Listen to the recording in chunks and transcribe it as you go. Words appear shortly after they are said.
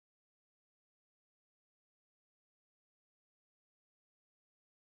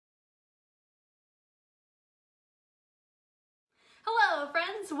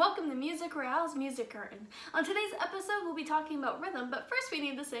friends, welcome to Music Royale's MusicGarten. On today's episode we'll be talking about rhythm, but first we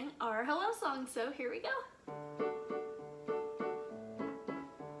need to sing our hello song, so here we go.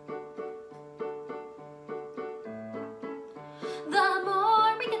 The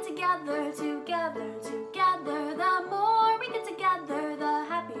more we get together, the more we get together, the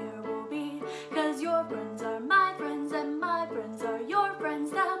happier we'll be. 'Cause your friends are my friends and my friends are your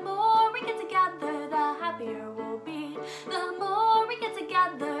friends. The more we get together, the happier we'll be. The more we get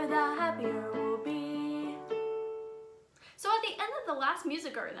together, the happier we'll be. So at the end of the last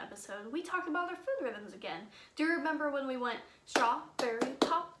MusicGarten episode, we talked about our food rhythms again. Do you remember when we went strawberry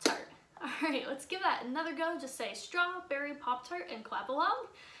Pop-Tart? Alright, let's give that another go. Just say strawberry Pop-Tart and clap along.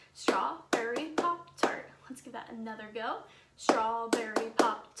 Strawberry Pop-Tart. Let's give that another go. Strawberry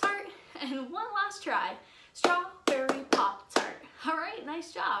Pop-Tart. And one last try. Strawberry Pop-Tart. Alright,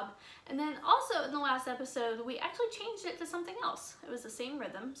 nice job. And then also in the last episode, we actually changed it to something else. It was the same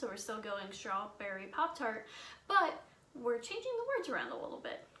rhythm, so we're still going strawberry Pop-Tart, but we're changing the words around a little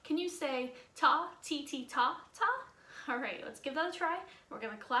bit. Can you say ta, ti, ti, ta, ta? Alright, let's give that a try. We're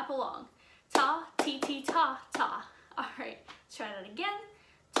gonna clap along. Ta, ti, ti, ta, ta. Alright, let's try that again.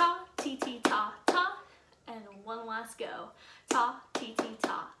 Ta, ti, ti, ta, ta. And one last go. Ta, ti, ti,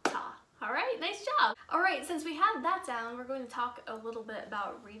 ta, ta. Alright, nice job. Alright, since we have that down, we're going to talk a little bit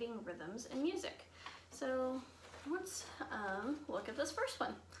about reading rhythms in music. So let's look at this first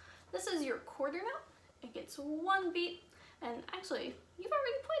one. This is your quarter note. It gets one beat, and actually, you've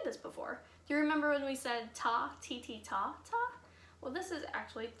already played this before. Do you remember when we said ta, ti, ti, ta, ta? Well, this is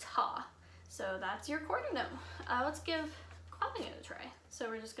actually ta. So that's your quarter note. Let's give clapping it a try. So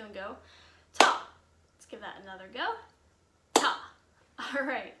we're just gonna go ta. Let's give that another go. Ta. All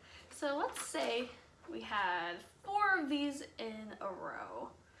right. So let's say we had 4 of these in a row.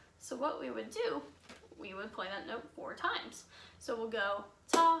 So what we would do, we would play that note 4 times. So we'll go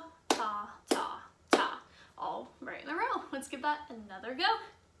ta, ta, ta, ta, all right in a row. Let's give that another go.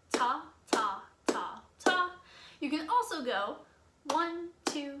 Ta, ta, ta, ta. You can also go 1,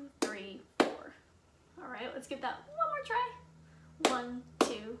 2, 3, 4. All right, let's give that one more try. 1,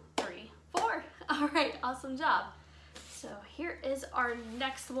 2, 3, 4. All right, awesome job. So here is our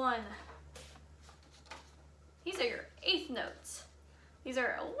next one. These are your 8th notes. These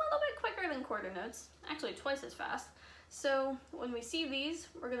are a little bit quicker than quarter notes, actually twice as fast. So when we see these,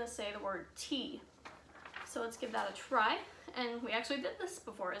 we're gonna say the word T. So let's give that a try. And we actually did this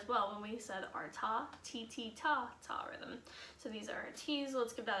before as well when we said our ta, ti, ti, ta, ta rhythm. So these are our T's.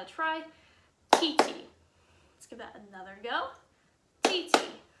 Let's give that a try. T, T. Let's give that another go. T, T.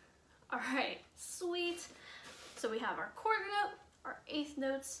 All right, sweet. So we have our quarter note, our 8th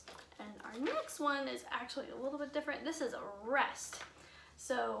notes, and our next one is actually a little bit different. This is a rest.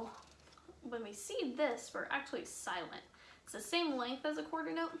 So when we see this, we're actually silent. It's the same length as a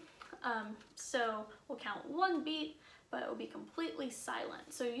quarter note. So we'll count 1 beat, but it will be completely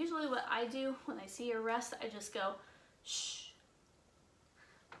silent. So usually what I do when I see a rest, I just go shh.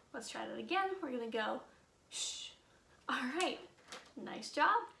 Let's try that again. We're gonna go shh. All right, nice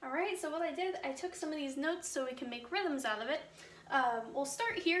job. All right, so what I did, I took some of these notes so we can make rhythms out of it. We'll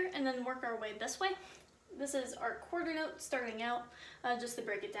start here and then work our way this way. This is our quarter note starting out, just to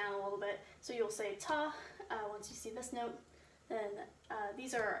break it down a little bit. So you'll say ta once you see this note. Then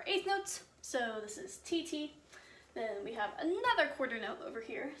these are our 8th notes, so this is T, T. Then we have another quarter note over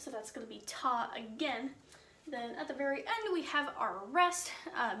here, so that's going to be ta again. Then at the very end we have our rest,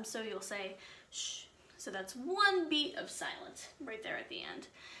 so you'll say shh. So that's 1 beat of silence right there at the end.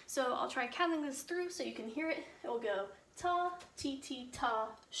 So I'll try counting this through so you can hear it. It will go ta, ti, ti, ta,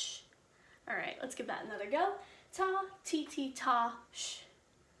 shh. All right, let's give that another go. Ta, ti, ti, ta, shh.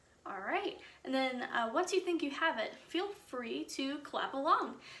 All right, and then once you think you have it, feel free to clap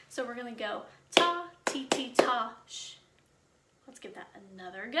along. So we're gonna go ta, ti, ti, ta, shh. Let's give that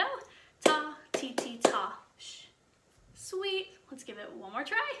another go. Ta, ti, ti, ta, shh. Sweet, let's give it one more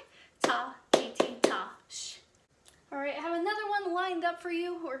try. Ta, ti, ti, ta, shh. All right, I have another one lined up for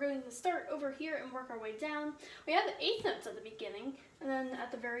you. We're going to start over here and work our way down. We have 8 notes at the beginning, and then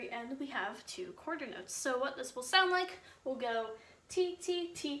at the very end we have 2 quarter notes. So what this will sound like, we'll go ti,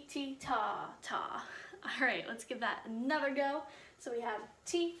 ti, ti, ti, ta, ta. All right, let's give that another go. So we have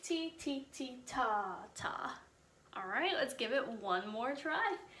ti, ti, ti, ti, ta, ta. All right, let's give it one more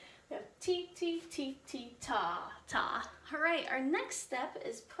try. We have ti, ti, ti, ti, ta, ta. All right, our next step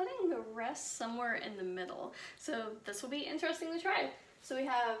is putting the rest somewhere in the middle. So this will be interesting to try. So we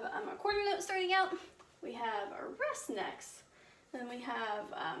have a quarter note starting out. We have our rest next. Then we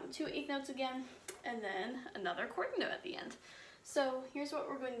have 2 8th notes again, and then another quarter note at the end. So here's what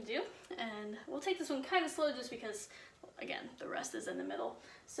we're going to do, and we'll take this one kind of slow just because again, the rest is in the middle.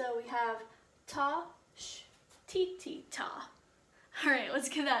 So we have ta, sh, ti, ti, ta. All right, let's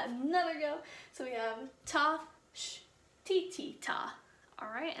give that another go. So we have ta, sh, ti, ti, ta. All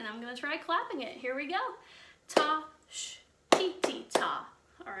right, and I'm gonna try clapping it. Here we go. Ta, sh, ti, ti, ta.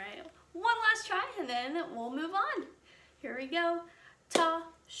 All right, one last try and then we'll move on. Here we go. Ta,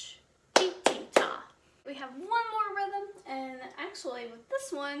 sh, ti, ti, ta. We have one more rhythm, and actually with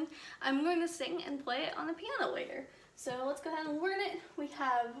this one, I'm going to sing and play it on the piano later. So let's go ahead and learn it. We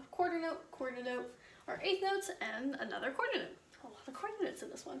have quarter note, our eighth notes, and another quarter note. A lot of quarter notes in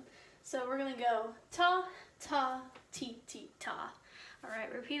this one. So we're gonna go ta, ta, ti, ti, ta. All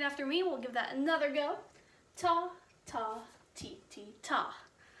right, repeat after me. We'll give that another go. Ta, ta, ti, ti, ta.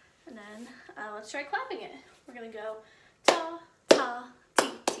 And then let's try clapping it. We're gonna go ta, ta,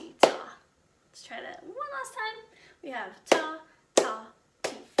 ti, ti, ta. Let's try that one last time. We have ta, ta,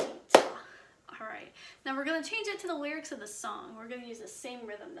 ti, ti, ta. All right, now we're gonna change it to the lyrics of the song. We're gonna use the same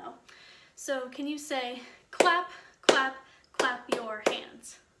rhythm though. So can you say clap, clap, clap your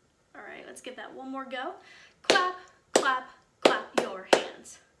hands? All right, let's give that one more go. Clap, clap, clap your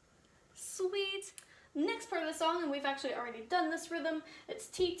hands. Sweet. Next part of the song, and we've actually already done this rhythm, it's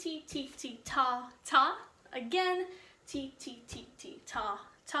ti, ti, ti, ti, ta, ta. Again, ti, ti, ti, ti, ta,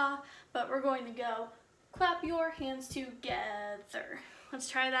 ta. But we're going to go clap your hands together. Let's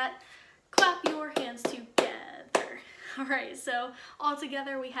try that. Clap your hands together. All right, so all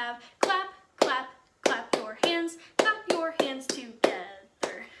together we have clap, clap, clap your hands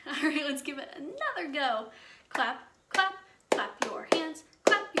together. All right, let's give it another go. Clap, clap, clap your hands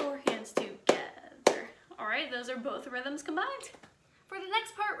together. All right, those are both rhythms combined. For the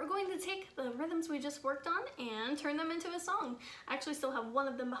next part, we're going to take the rhythms we just worked on and turn them into a song. I actually still have one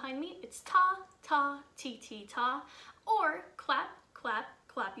of them behind me. It's ta, ta, ti, ti, ta, or clap, clap,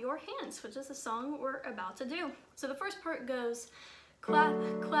 clap your hands, which is the song we're about to do. So the first part goes clap,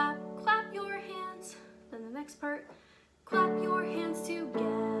 clap, clap your hands. Then the next part, clap your hands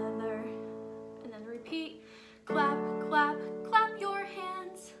together. And then repeat, clap, clap, clap your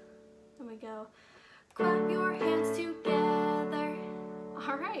hands. Then we go, clap your hands together.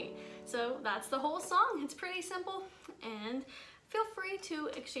 All right, so that's the whole song. It's pretty simple, and feel free to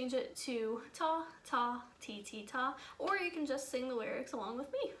exchange it to ta, ta, ti, ti, ta, or you can just sing the lyrics along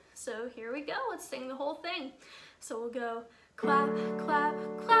with me. So here we go, let's sing the whole thing. So we'll go clap, clap,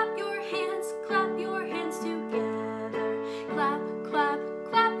 clap your hands together. Clap, clap,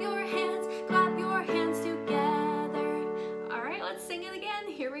 clap your hands together. All right, let's sing it again.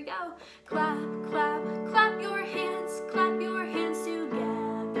 Here we go. Clap, clap, clap your hands together.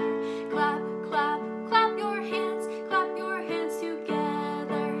 Clap, clap, clap your hands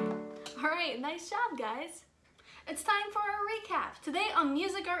together. All right, nice job, guys. It's time for our recap. Today on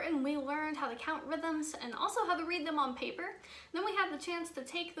MusicGarten, we learned how to count rhythms and also how to read them on paper. Then we had the chance to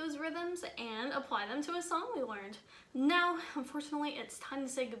take those rhythms and apply them to a song we learned. Now, unfortunately, it's time to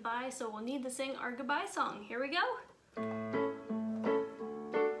say goodbye, so we'll need to sing our goodbye song. Here we go.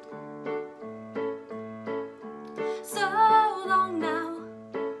 So long now,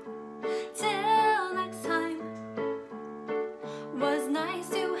 till next time. Was nice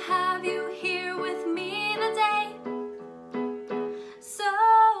to have you here with me today.